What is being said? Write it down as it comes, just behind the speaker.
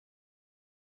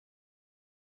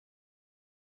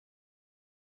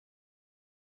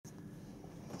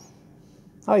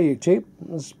Hi YouTube,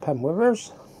 this is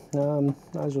Penwithers.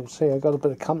 As you'll see, I got a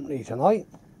bit of company tonight.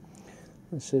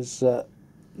 This is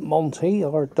Monty,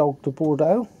 our dog de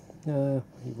Bordeaux. We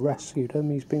rescued him.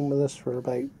 He's been with us for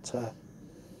about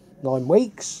 9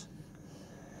 weeks.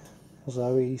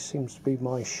 So he seems to be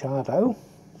my shadow.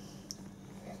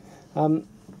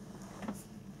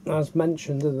 As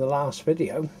mentioned in the last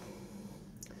video,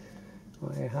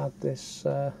 I had this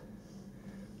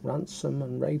Ransom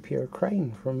and Rapier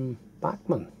crane from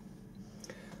Bachmann.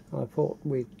 I thought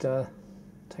we'd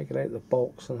take it out of the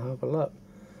box and have a look.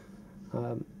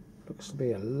 Looks to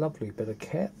be a lovely bit of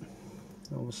kit.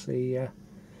 Obviously it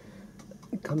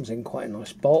comes in quite a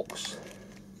nice box.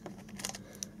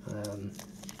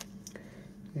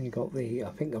 You got the, I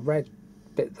think the red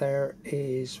bit there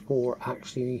is for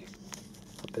actually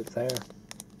a bit there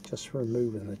just for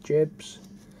removing the jibs.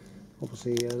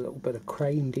 Obviously a little bit of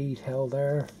crane detail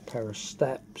there, a pair of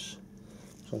steps,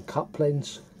 some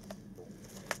couplings.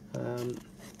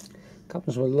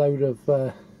 Comes with a load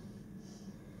of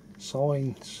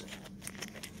signs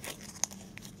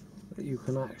that you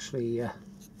can actually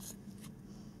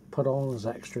put on as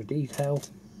extra detail.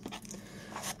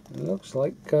 It looks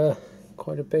like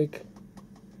quite a big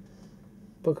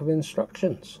book of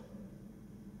instructions.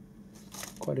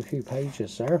 Quite a few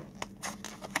pages there.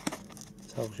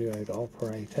 Tells you how to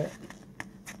operate it.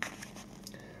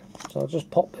 So I'll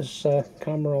just pop this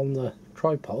camera on the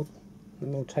tripod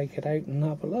and we'll take it out and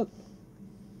have a look.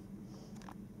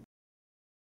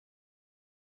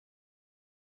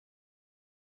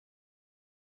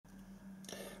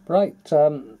 Right,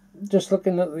 just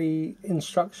looking at the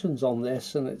instructions on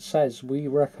this, and it says we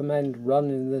recommend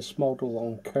running this model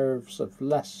on curves of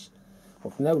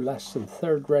no less than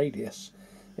third radius.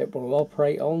 It will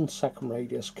operate on second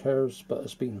radius curves but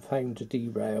has been found to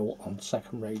derail on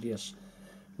second radius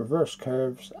reverse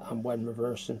curves and when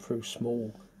reversing through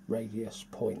small radius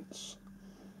points.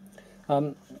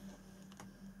 So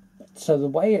the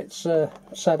way it's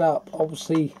set up,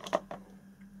 obviously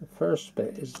the first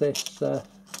bit is this,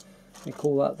 we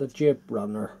call that the jib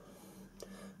runner.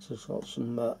 So it's got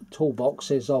some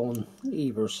toolboxes on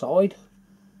either side,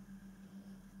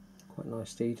 quite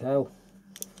nice detail,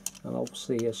 and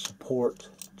obviously a support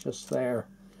just there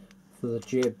for the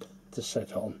jib to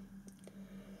sit on.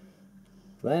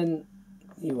 Then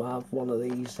you have one of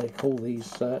these, they call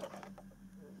these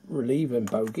relieving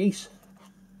bogies.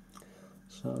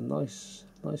 So nice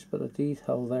bit of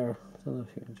detail there. I don't know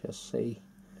if you can just see,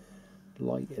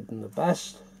 lighted in the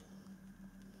best.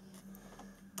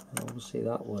 And obviously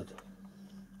that would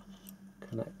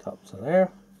connect up to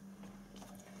there.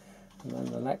 And then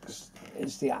the next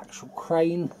is the actual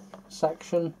crane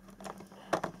section.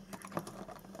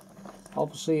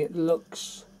 Obviously it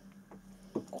looks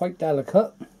quite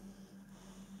delicate,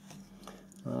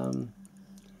 and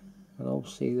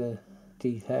obviously the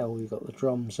detail, you've got the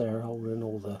drums there holding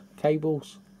all the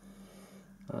cables,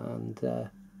 and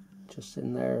just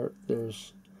in there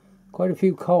there's quite a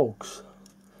few cogs,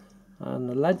 and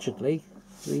allegedly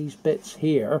these bits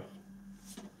here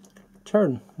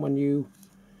turn when you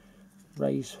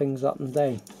raise things up and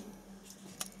down.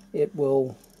 It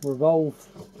will revolve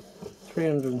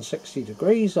 360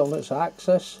 degrees on its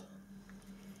axis.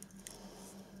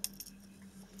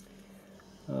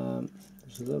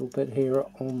 There's a little bit here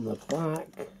on the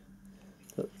back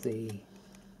that the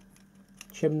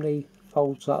chimney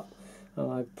folds up, and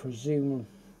I presume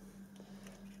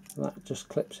that just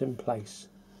clips in place.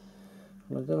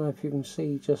 And I don't know if you can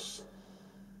see just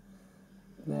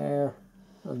there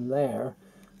and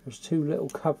there's two little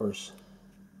covers,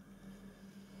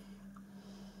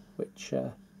 which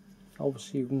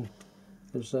obviously you can,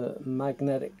 there's a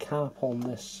magnetic cap on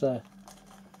this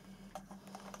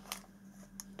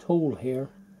tool here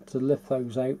to lift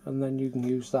those out, and then you can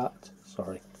use that,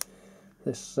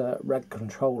 this red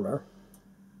controller,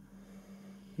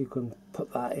 you can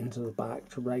put that into the back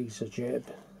to raise the jib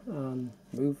and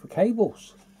move the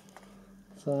cables.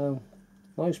 So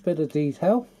nice bit of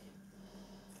detail.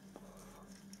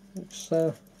 It's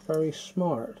very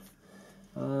smart,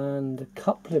 and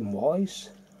coupling wise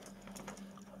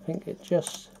I think it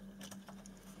just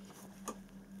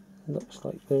looks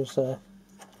like there's a,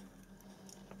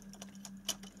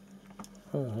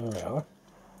 oh, there we are.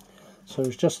 So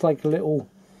it's just like a little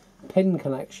pin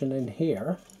connection in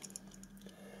here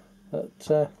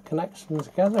that connects them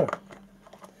together.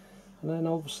 And then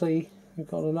obviously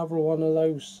you've got another one of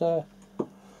those,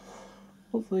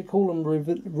 what do they call them,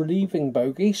 relieving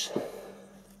bogies,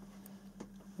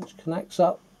 which connects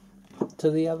up to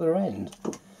the other end.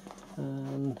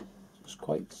 And just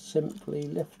quite simply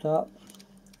lift up,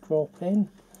 drop in,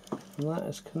 and that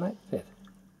is connected.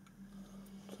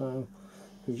 So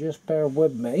if you just bear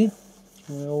with me,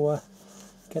 we'll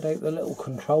get out the little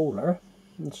controller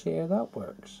and see how that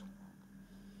works.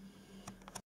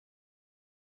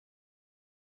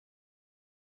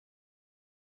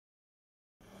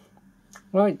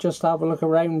 Right, just have a look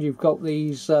around. You've got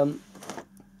these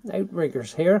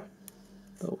outriggers here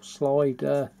that'll slide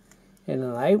in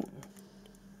and out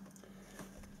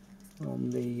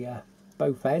on the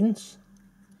both ends.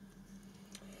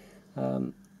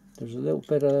 There's a little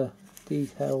bit of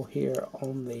detail here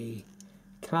on the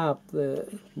cab.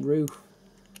 The roof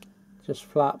just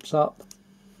flaps up.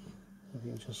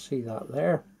 You can just see that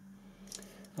there.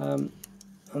 And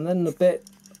then the bit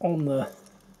on the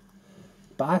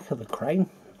back of the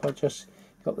crane, I just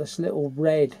got this little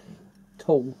red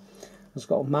tool. It's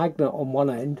got a magnet on one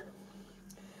end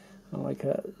and like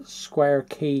a square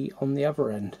key on the other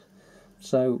end.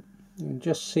 So you can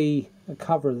just see a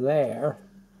cover there.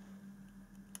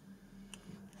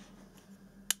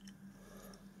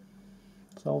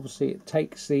 So obviously it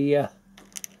takes the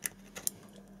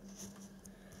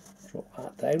drop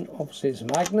that down. Obviously it's a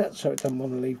magnet, so it doesn't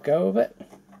want to leave go of it.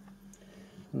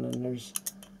 And then there's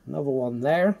another one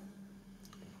there.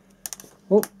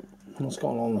 Oh, it's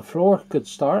gone on the floor. Good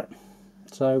start.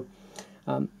 So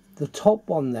the top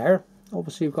one there,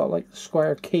 obviously you've got like the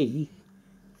square key.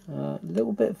 A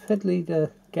little bit fiddly to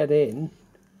get in.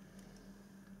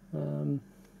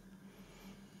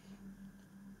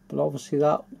 But obviously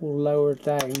that will lower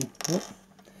down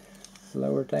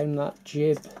that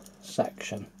jib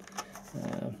section.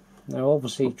 Now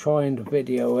obviously trying to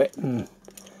video it, and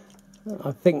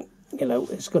I think, you know,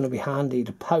 it's going to be handy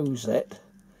to pose it,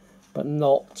 but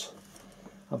not,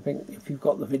 I think if you've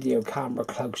got the video camera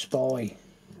close by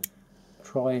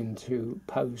trying to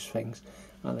pose things,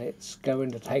 and it's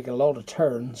going to take a lot of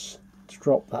turns to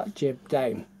drop that jib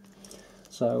down,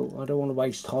 so I don't want to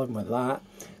waste time with that.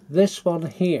 This one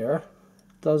here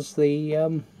does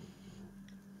the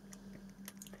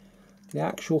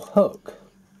actual hook.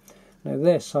 Now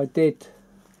this I did,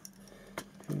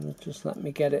 just let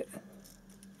me get it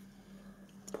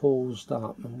paused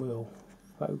up and we'll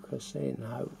focus in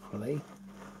hopefully.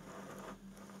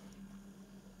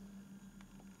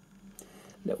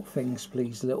 Little things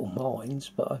please little minds,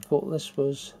 but I thought this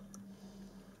was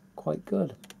quite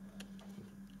good.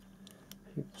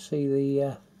 You can see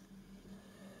the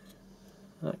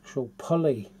actual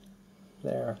pulley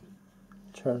there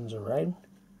turns around.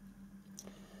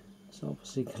 It's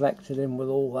obviously collected in with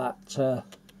all that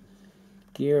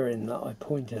gearing that I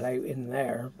pointed out in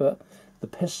there, but the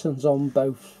pistons on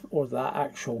both, or that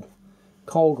actual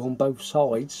cog on both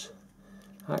sides,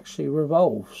 actually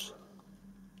revolves.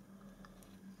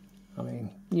 I mean,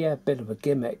 yeah, a bit of a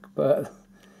gimmick, but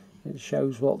it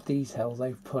shows what detail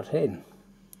they've put in.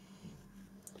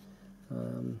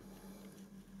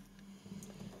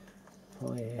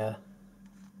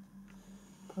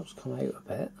 Perhaps come out a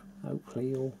bit, hopefully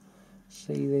you'll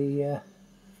see the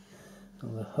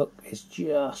hook is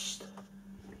just,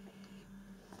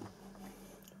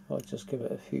 if I just give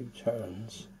it a few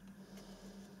turns,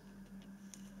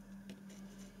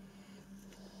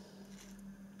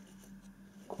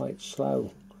 quite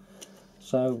slow.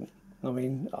 So I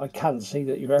mean, I can't see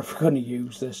that you're ever going to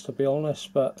use this, to be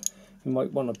honest, but you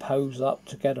might want to pose up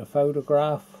to get a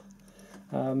photograph.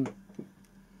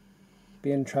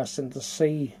 Be interesting to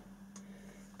see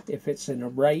if it's in a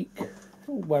rake,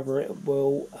 whether it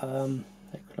will, how can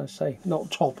I say,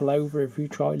 not topple over if you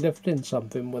try lifting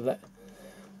something with it.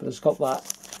 But it's got that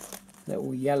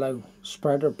little yellow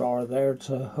spreader bar there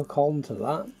to hook onto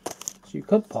that, so you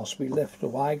could possibly lift a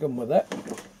wagon with it.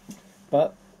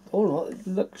 But all in all, it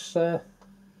looks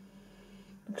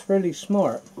really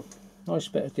smart. Nice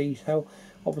bit of detail.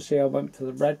 Obviously I went for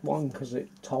the red one because it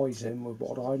ties in with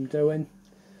what I'm doing.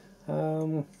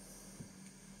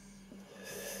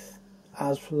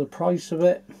 As for the price of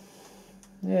it,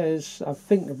 yeah, I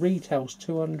think the retail's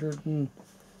 £260.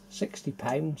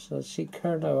 I see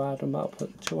Kernow had them up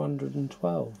at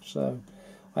 212, so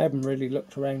I haven't really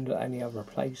looked around at any other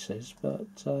places, but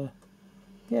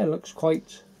yeah, it looks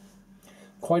quite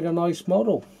a nice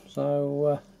model.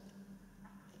 So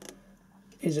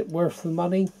is it worth the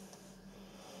money?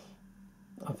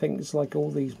 I think it's like all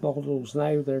these models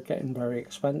now, they're getting very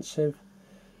expensive,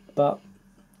 but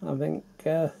I think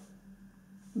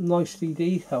nicely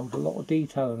detailed, a lot of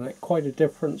detail in it, quite a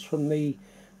difference from the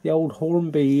old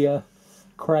Hornby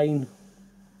crane.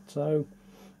 So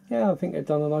yeah, I think they've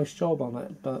done a nice job on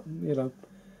it, but you know,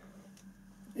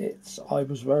 I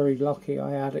was very lucky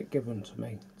I had it given to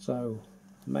me. So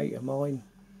a mate of mine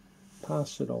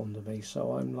passed it on to me,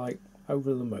 so I'm like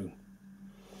over the moon.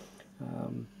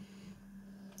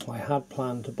 I had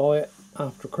planned to buy it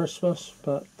after Christmas,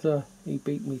 but he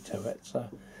beat me to it.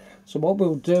 So what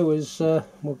we'll do is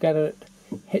we'll get it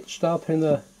hitched up in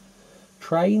the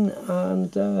train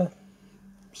and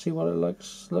see what it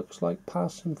looks like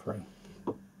passing through.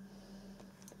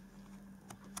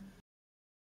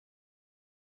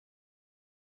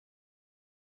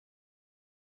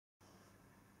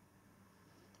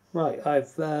 Right,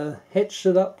 I've hitched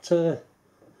it up to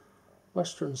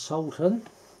Western Sultan.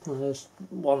 There's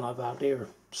one I've had here,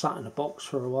 sat in a box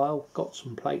for a while. Got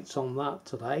some plates on that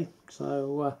today,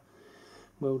 so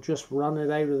we'll just run it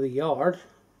out of the yard.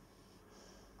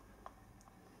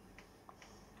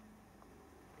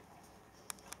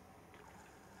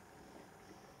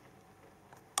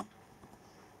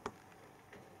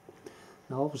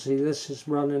 Now obviously this is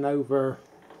running over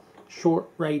short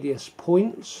radius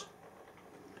points,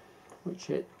 which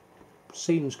it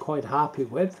seems quite happy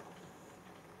with.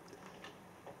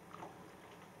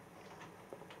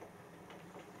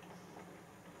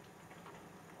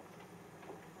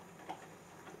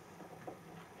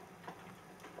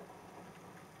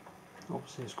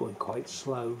 Obviously it's going quite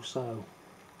slow, so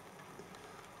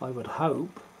I would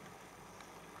hope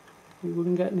we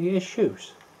wouldn't get any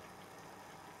issues.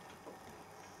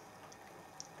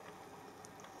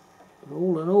 But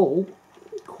all in all,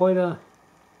 quite a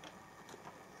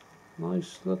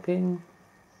nice looking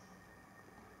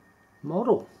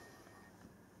model.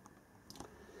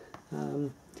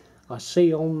 I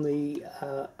see on the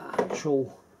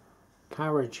actual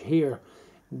carriage here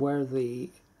where the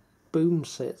boom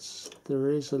sits, there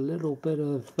is a little bit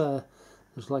of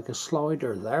there's like a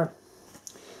slider there,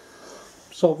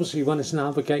 so obviously when it's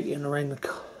navigating around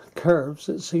the curves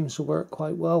it seems to work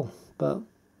quite well. But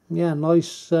yeah,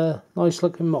 nice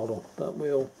looking model. But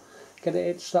we'll get it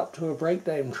hitched up to a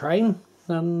breakdown train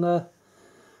and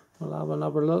we'll have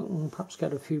another look and perhaps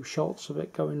get a few shots of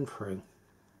it going through.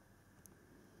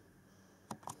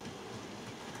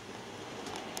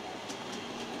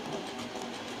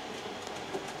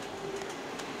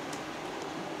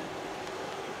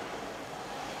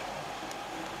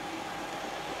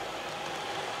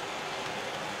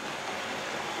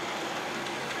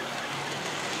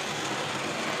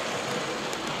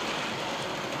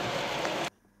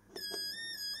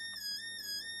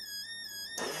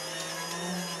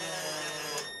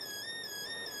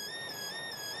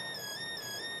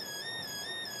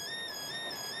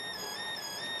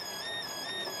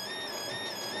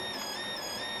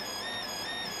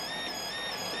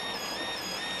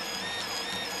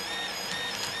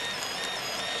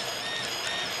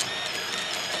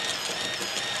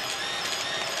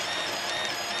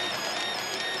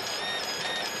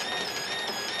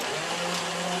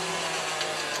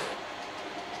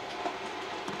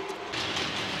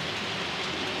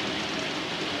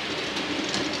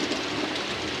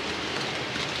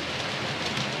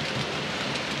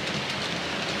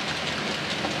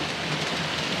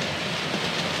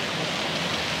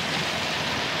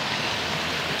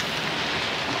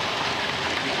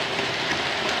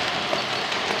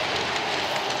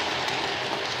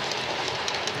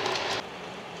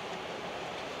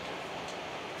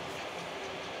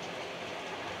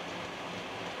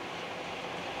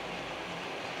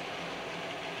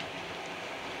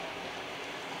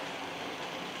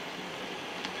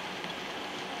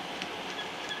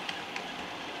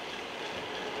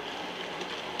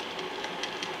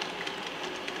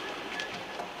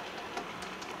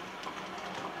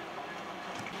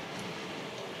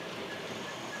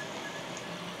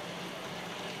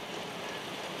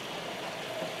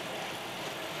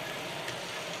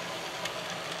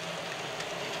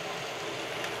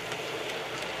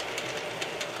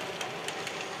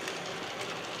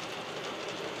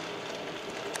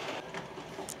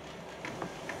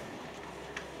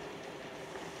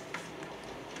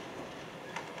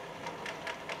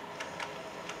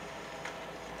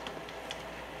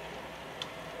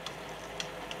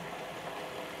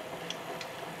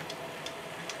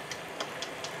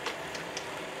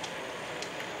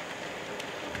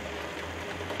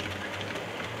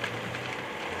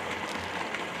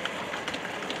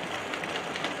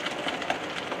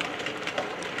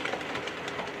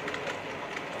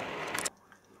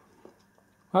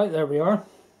 Right, there we are.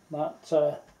 That's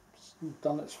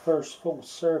done its first full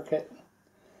circuit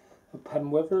of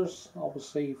Penwithers,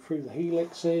 obviously through the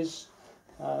helixes,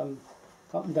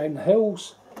 up and down the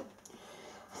hills.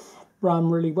 Ran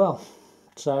really well.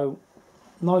 So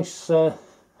nice,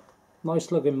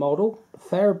 nice looking model. A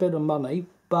fair bit of money,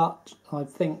 but I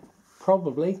think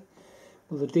probably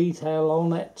with the detail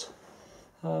on it,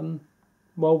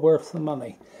 well worth the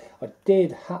money. I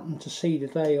did happen to see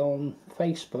today on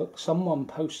Facebook someone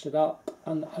posted up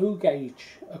an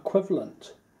O-gauge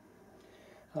equivalent.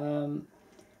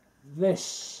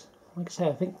 This, like I say,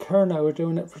 I think Kernow are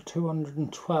doing it for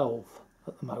 212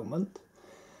 at the moment.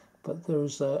 But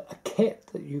there's a kit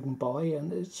that you can buy,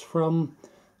 and it's from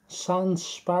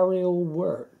Sansparial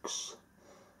Works.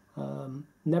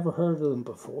 Never heard of them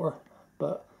before,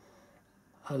 but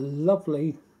a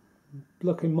lovely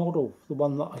looking model, the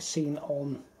one that I seen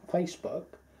on Facebook.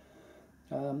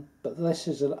 But this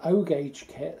is an O-gauge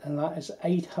kit, and that is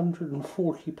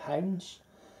 £840.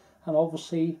 And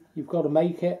obviously you've got to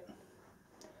make it,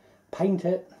 paint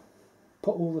it,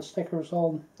 put all the stickers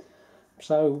on.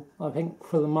 So I think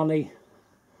for the money,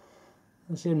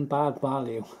 it's in bad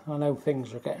value. I know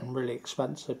things are getting really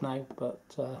expensive now, but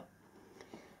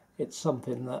it's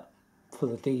something that, for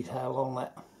the detail on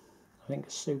it, I think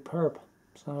it's superb.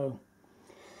 So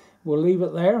we'll leave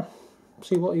it there.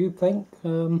 See what you think.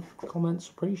 Comments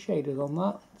appreciated on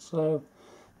that. So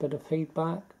a bit of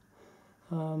feedback.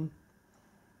 We'll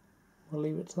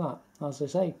leave it to that. As I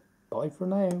say, bye for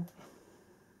now.